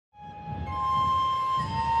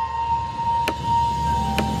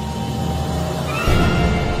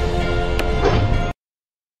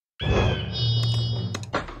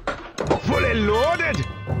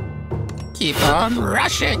Keep on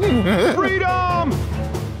rushing! Freedom!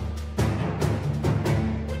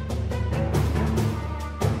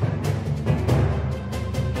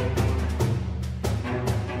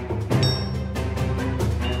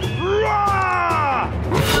 Rah!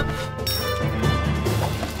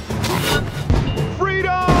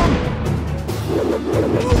 Freedom!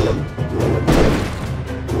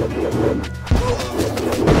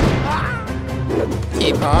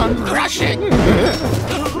 Keep on rushing!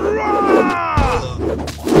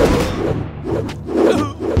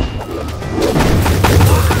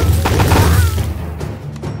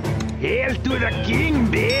 Hail to the king,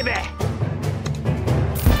 baby!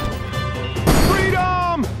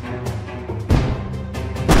 Freedom!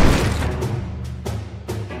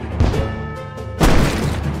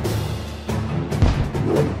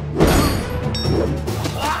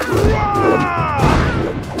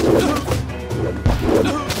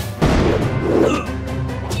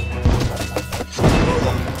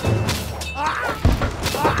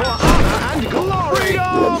 For honor and glory!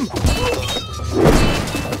 Freedom!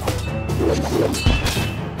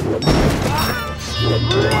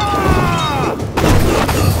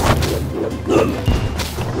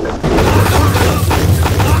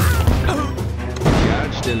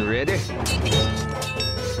 Charged and ready.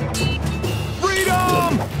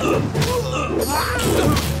 Freedom!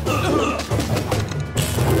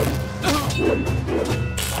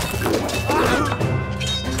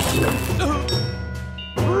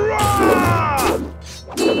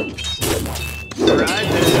 Ride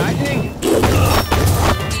the lightning!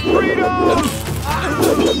 Freedom!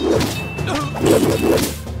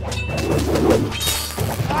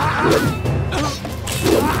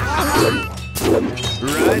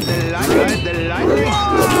 Ride the lightning!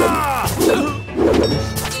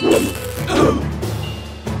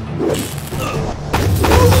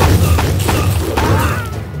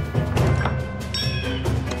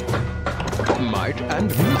 Might and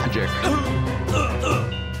magic.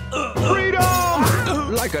 Freedom!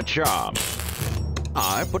 Like a charm.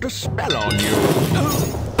 I put a spell on you.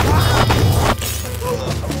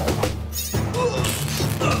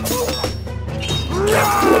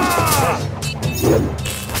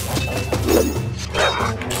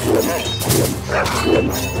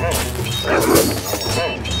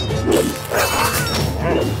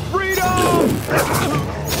 Freedom!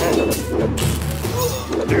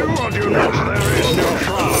 Do or do not, there is no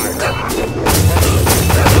try.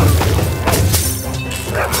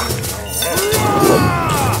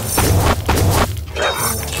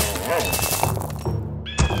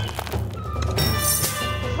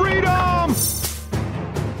 Freedom!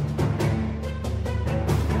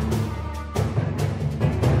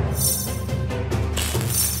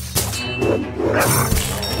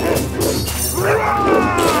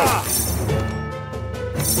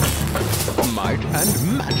 Might and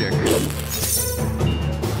magic.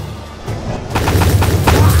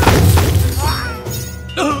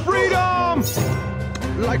 Freedom!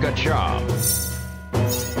 Like a charm.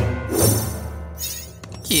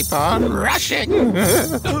 Keep on rushing!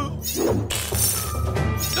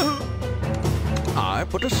 I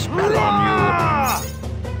put a spell on you.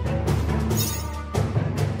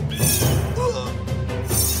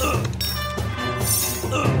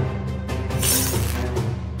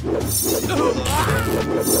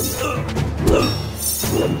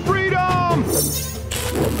 Freedom!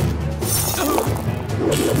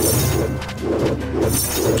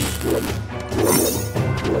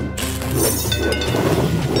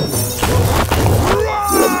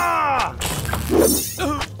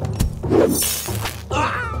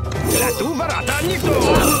 La tuvarata никто!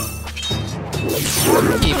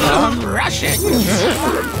 Keep on rushing!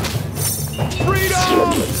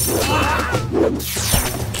 Freedom!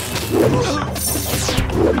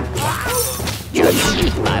 Judge me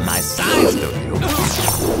by my size, don't you?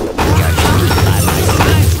 Judge me by my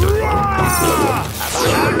size, don't you?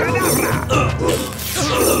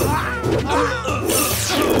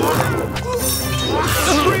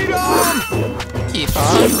 Freedom! Keep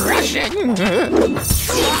on rushing!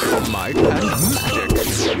 Might and magic.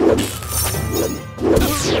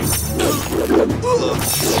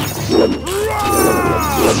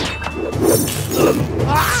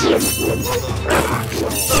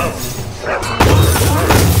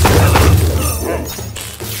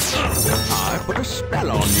 I put a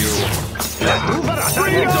spell on you.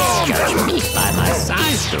 Freedom! Judge me by my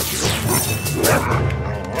size, don't you?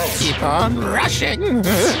 Keep on rushing!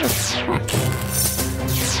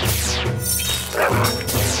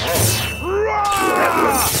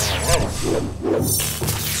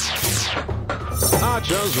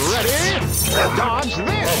 Archers ready! Dodge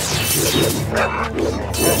this!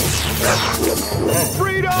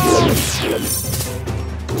 Freedom!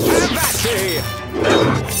 And that's it!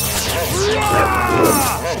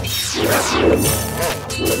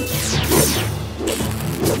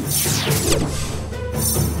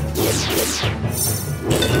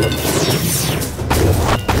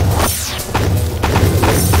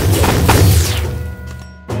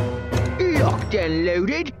 Locked and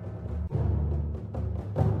loaded.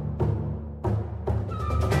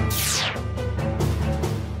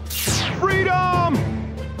 Freedom!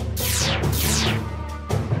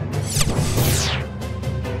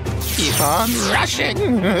 Keep on rushing!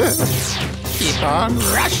 Keep on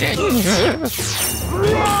rushing!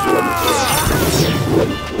 Freedom!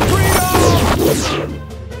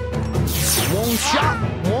 One shot,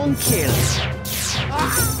 one kill.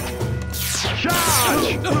 Charge!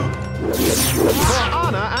 For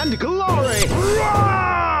honor and glory!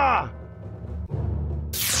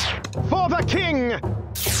 For the king!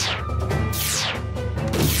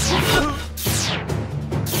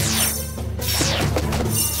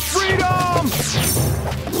 Freedom!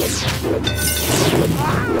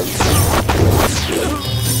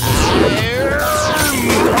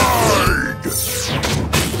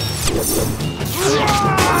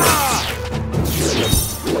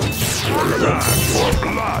 For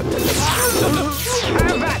blood!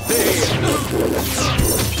 And that's it!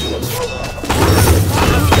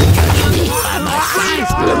 By my side!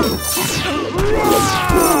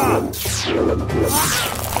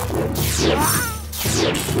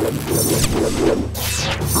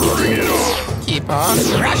 Bring it on! Keep on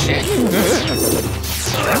rushing!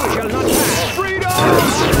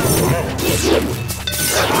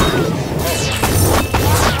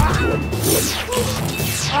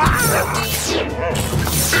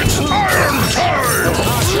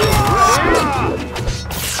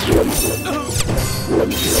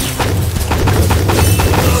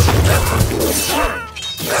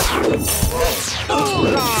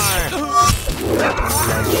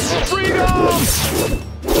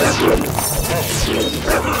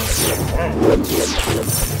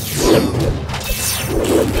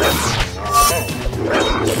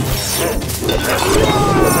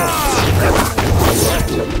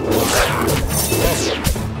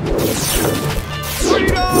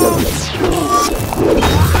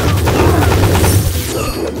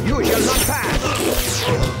 You shall not pass!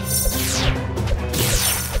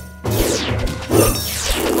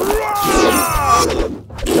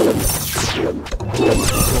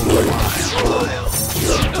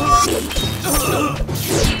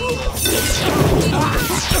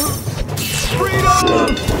 Freedom!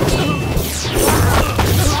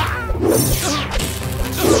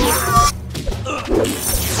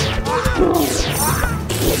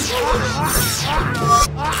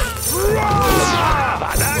 It's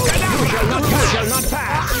iron time!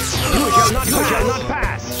 You shall not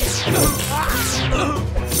pass!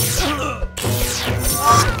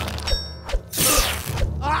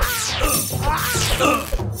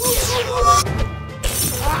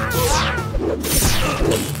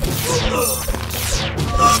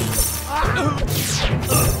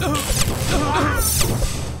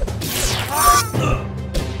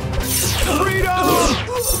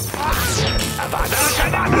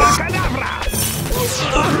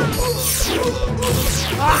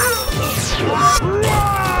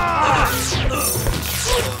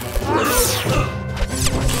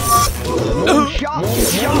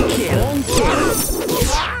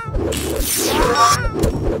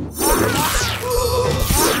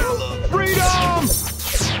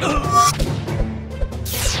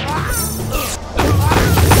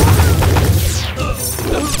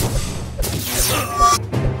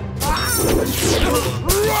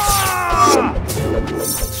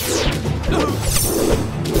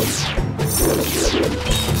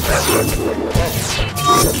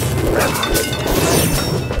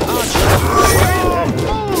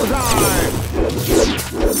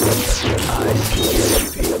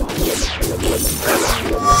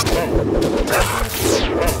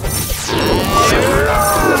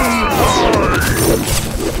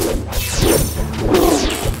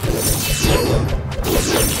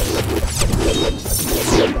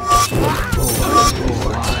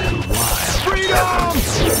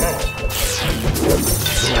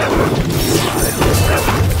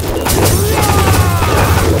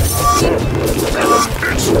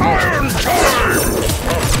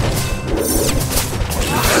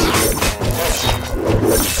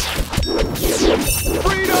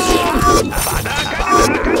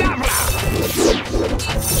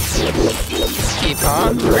 Keep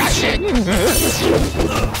on rushing!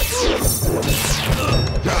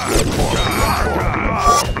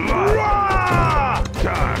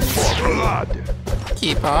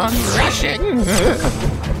 Keep on rushing.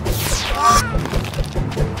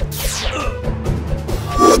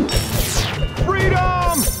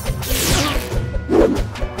 Freedom!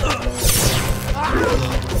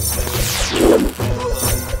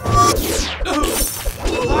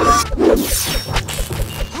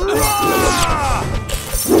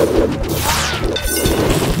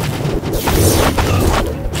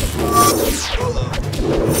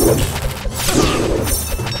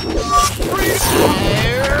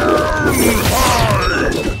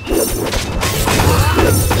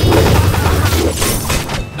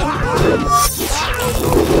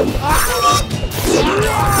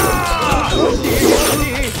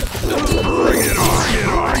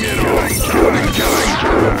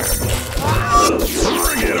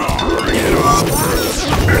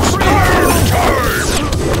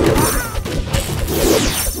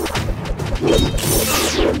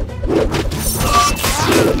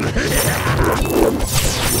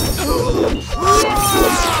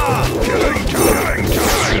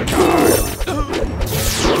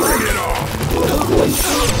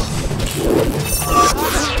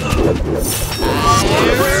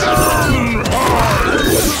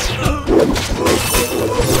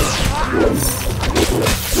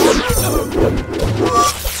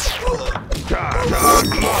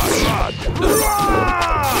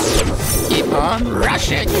 Keep on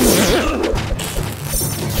rushing.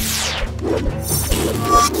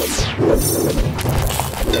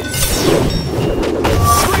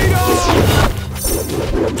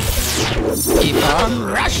 Keep on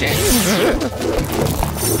rushing.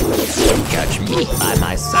 Judge me by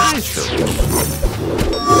my size, though.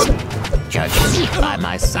 Judge me by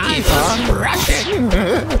my size. Keep on rushing.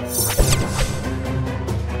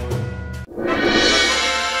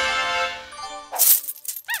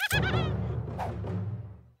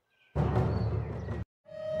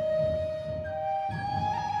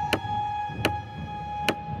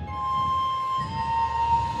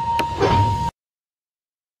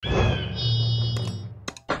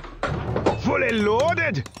 Fully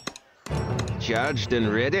loaded. Charged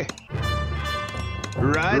and ready.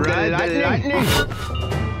 Ride the lightning.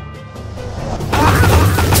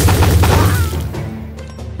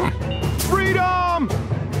 Freedom!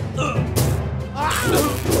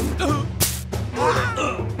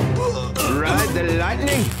 Ride the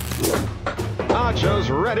lightning. Archers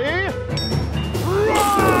ready.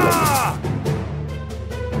 Roar!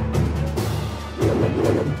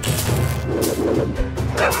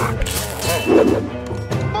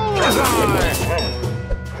 Bullseye!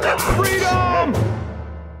 Freedom!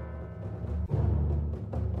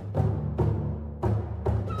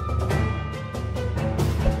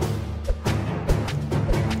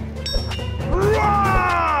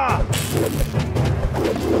 Roar!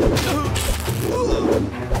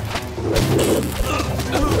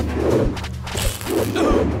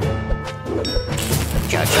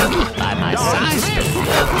 Judge me by my size.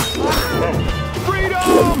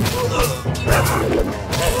 Freedom!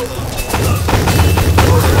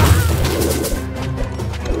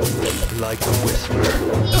 Like a whisper.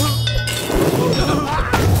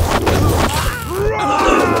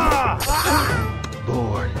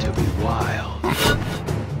 Born to be wild.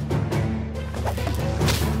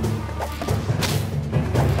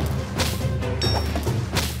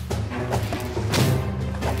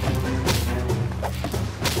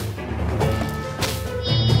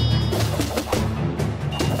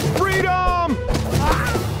 Freedom!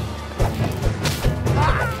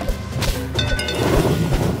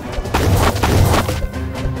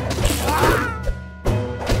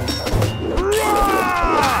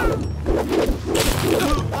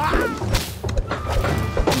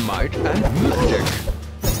 Might and magic.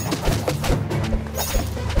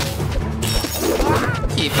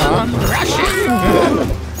 Keep on rushing.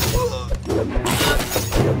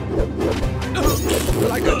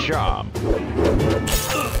 Like a charm.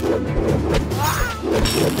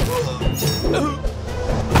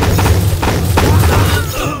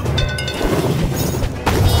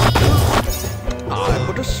 I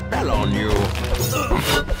put a spell on you.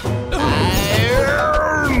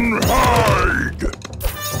 Ironhide!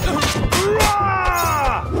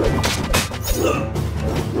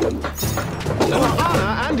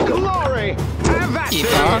 Honor and glory. Have at Keep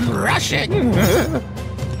thee. on rushing.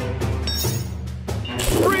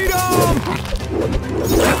 Freedom!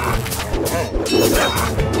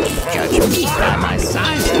 Judge me by my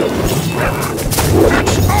size.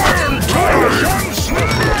 Iron time!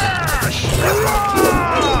 Smash!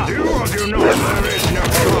 Do or do not, there is no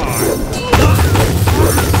time.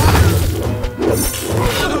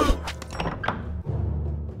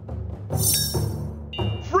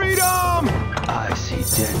 Freedom! I see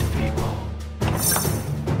people.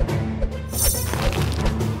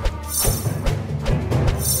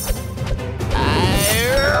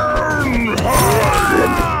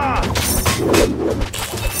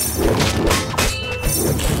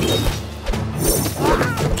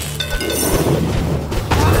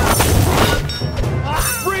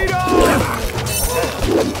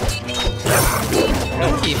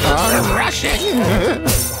 Keep on rushing.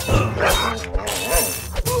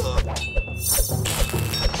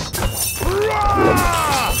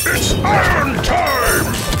 It's iron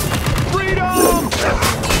time! Freedom!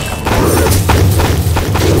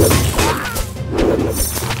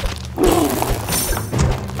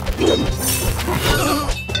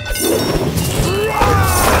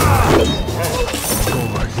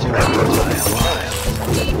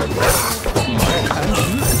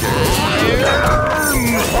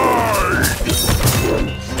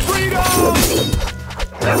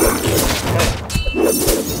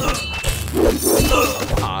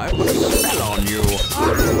 I put a spell on you.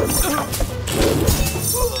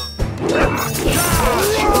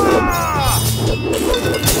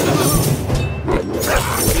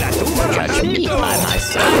 Judge me by my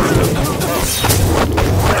size.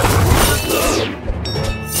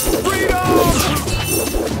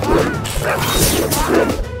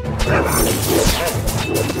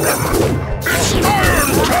 It's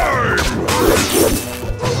iron time!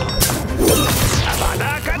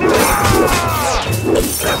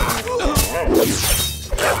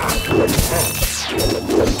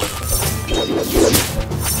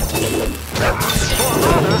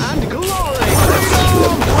 And glory!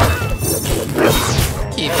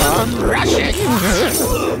 Keep on rushing.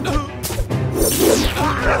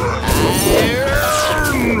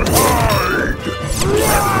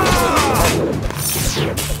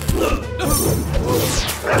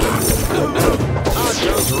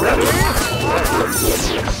 Archers ready!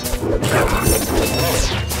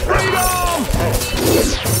 Freedom!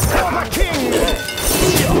 For the king!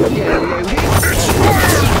 It's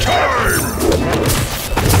iron time!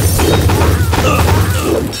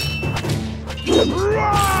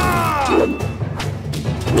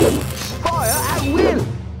 Fire at will!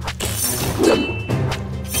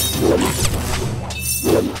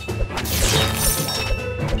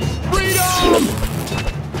 Freedom!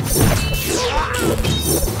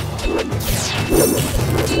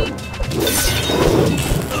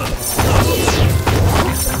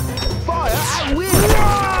 Fire at will!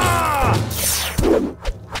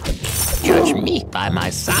 Judge me by my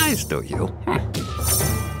size, do you?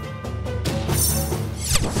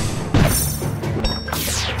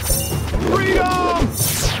 Freedom!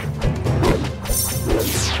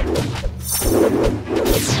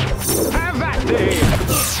 Have at thee!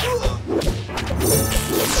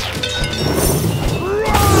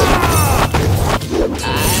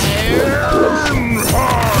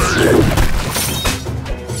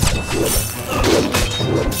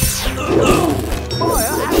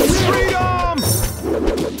 Fire at freedom!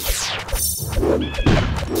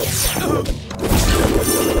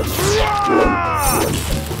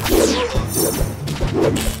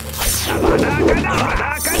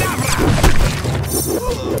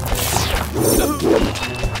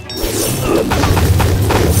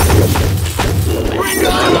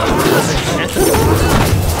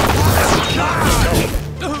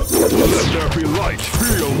 Let there be light!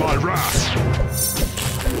 Feel my wrath!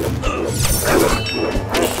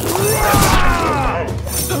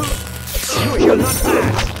 You shall not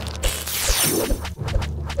pass!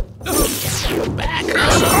 Back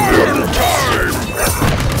Iron time!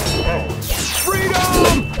 Freedom!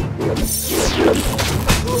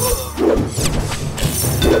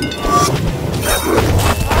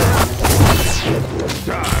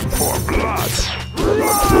 Time for blood!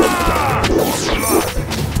 Time for blood!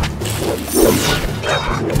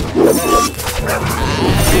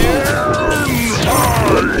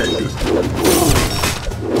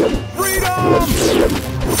 Freedom!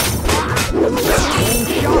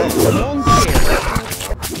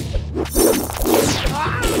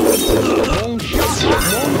 One shot,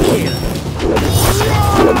 one kill. One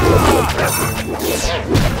shot, one kill.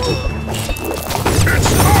 It's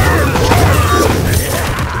iron time!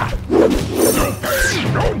 No pain,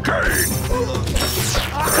 no gain!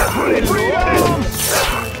 Freedom!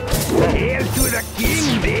 Hail to the king,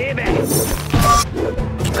 baby!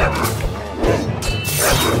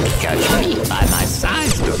 Judge me by my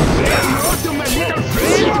size, do you? Say hello to my little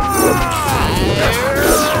friend!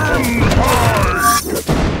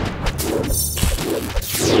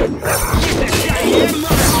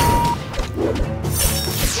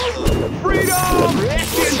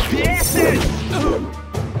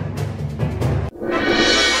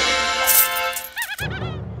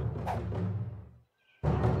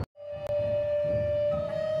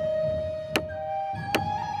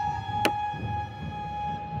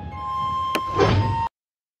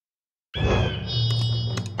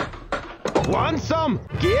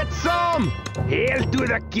 some! Get some! Hail to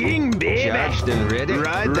the king, baby! Judged and ready.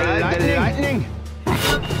 Ride the lightning.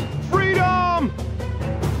 Freedom!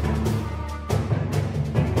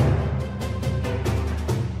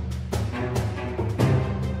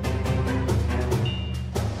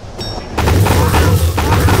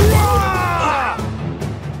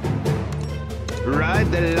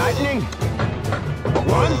 Ride the lightning.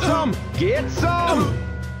 Want some? Get some!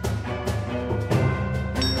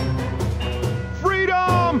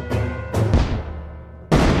 Freedom!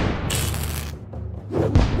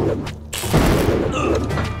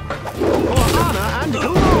 For honor and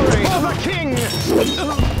glory of the king!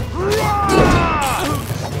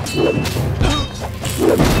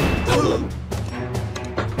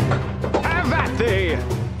 Have at thee!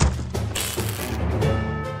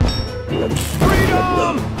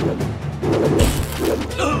 Freedom!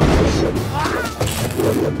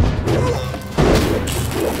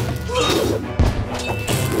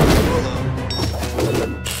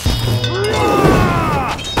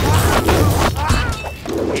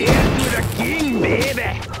 Hail to the king, baby!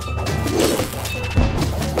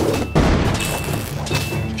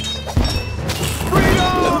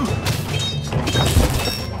 Freedom!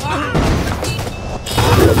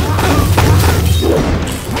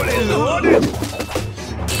 Fully loaded!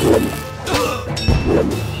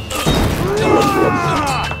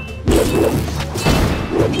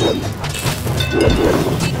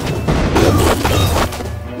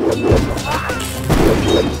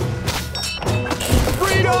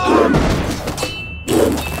 Freedom!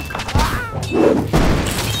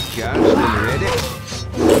 Judged and ready.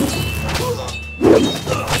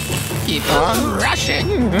 Keep on rushing.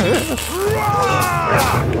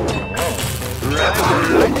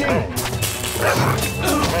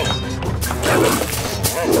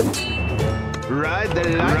 Ride the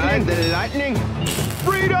lightning. Ride the lightning.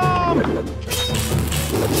 Freedom!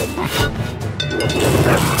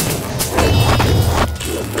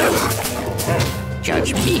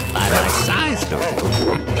 Judge me by my size, don't you?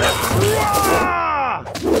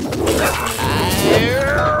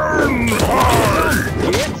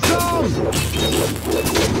 Get some!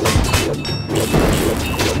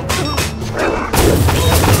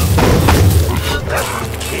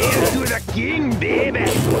 Hail to the king, baby!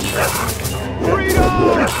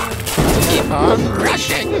 Freedom! Keep on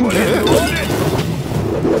rushing.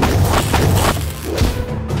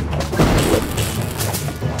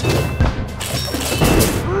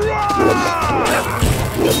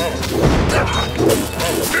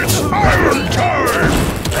 It's iron time!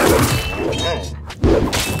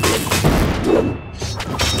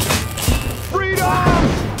 Freedom!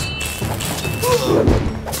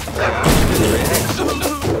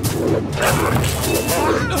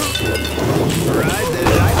 Ride the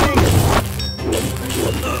lightning.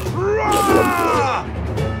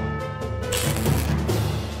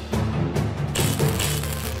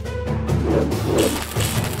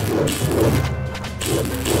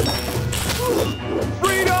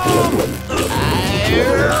 Freedom!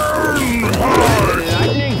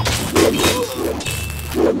 Lightning!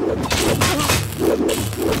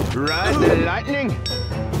 Ride the lightning!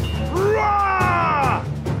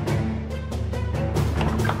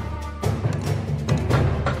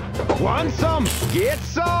 Want some? Get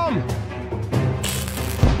some!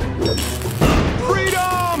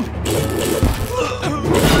 Freedom!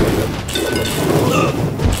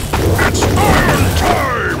 It's iron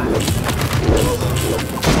time!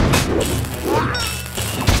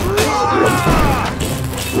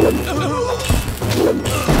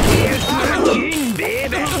 Hail to the king,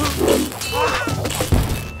 baby!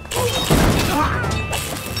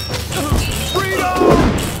 Freedom!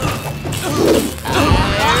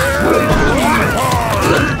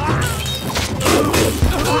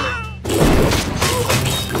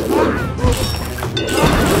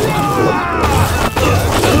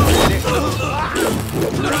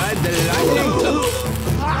 Ride the lightning!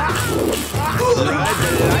 Ride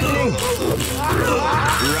the lightning!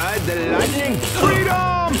 Ride the lightning!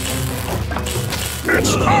 Freedom!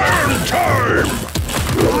 It's iron time!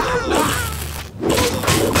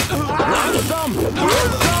 Want some? Get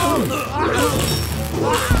some!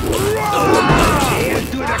 Hail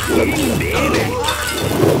to the king, baby!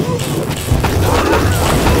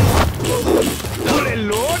 Fully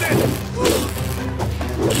loaded!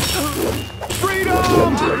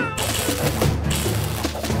 Freedom!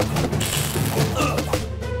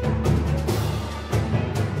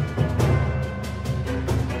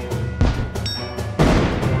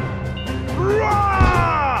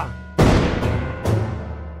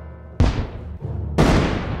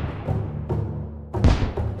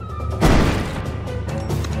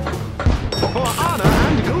 For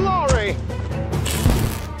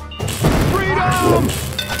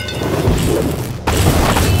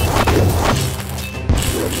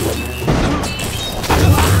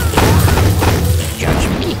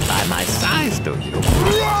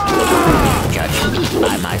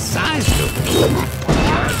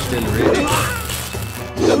Charged and ready.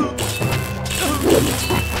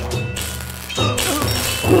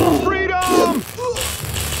 Freedom!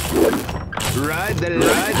 Ride the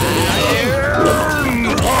light.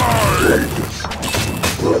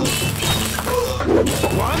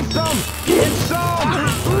 Want some? Get some!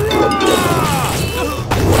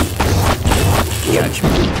 Judge me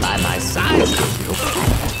by my size, do you?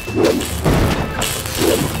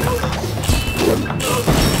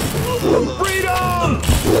 Freedom!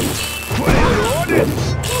 Play orders!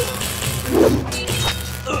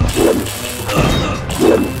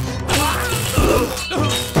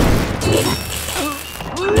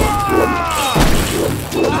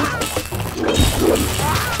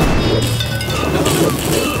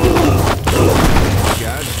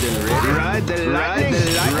 Charged and ready. Ride the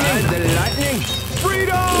lightning. Ride the lightning.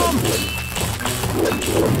 Freedom!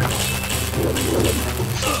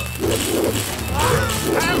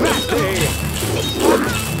 Have at thee!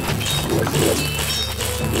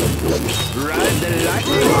 Ride the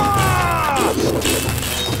lightning.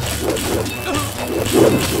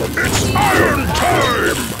 It's iron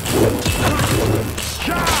time!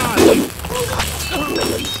 Charge!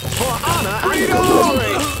 For honor and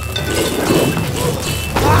glory!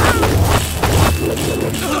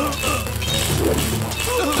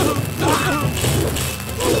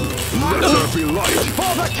 Let there be light!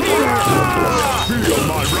 For the king! Feel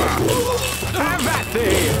my wrath! Have at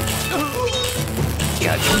thee!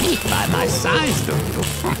 Judge me by my size, do you?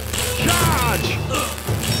 Charge!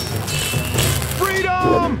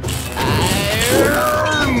 Freedom!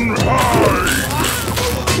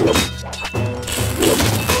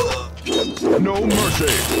 No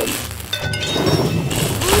mercy!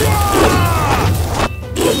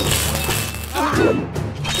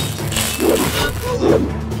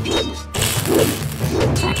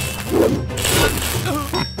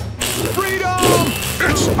 Freedom!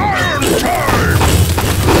 It's iron time!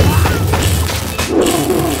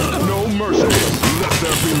 No mercy! Let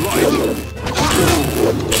there be light!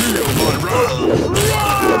 Feel my wrath!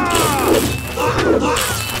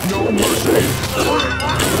 No mercy!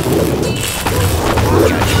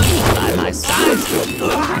 Judge me by my size, do you?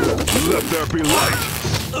 Let there be light!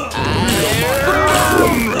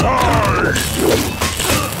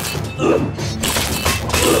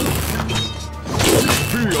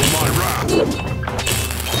 Feel my wrath!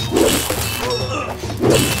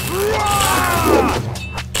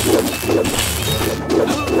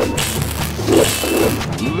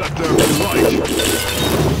 Let there be light!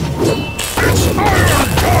 It's iron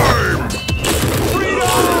time!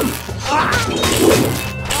 Freedom!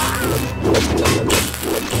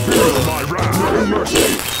 Feel my wrath! No mercy!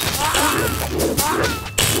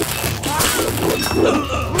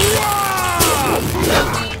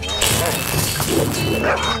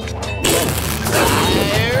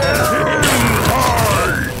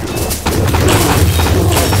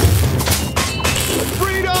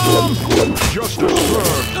 Freedom! Justice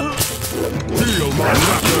served! Feel my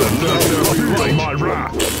wrath! Let there be light! My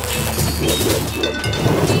wrath!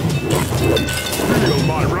 Feel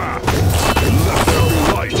my wrath! Let there be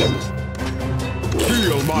light!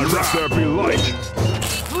 Feel my wrath! Let there be light!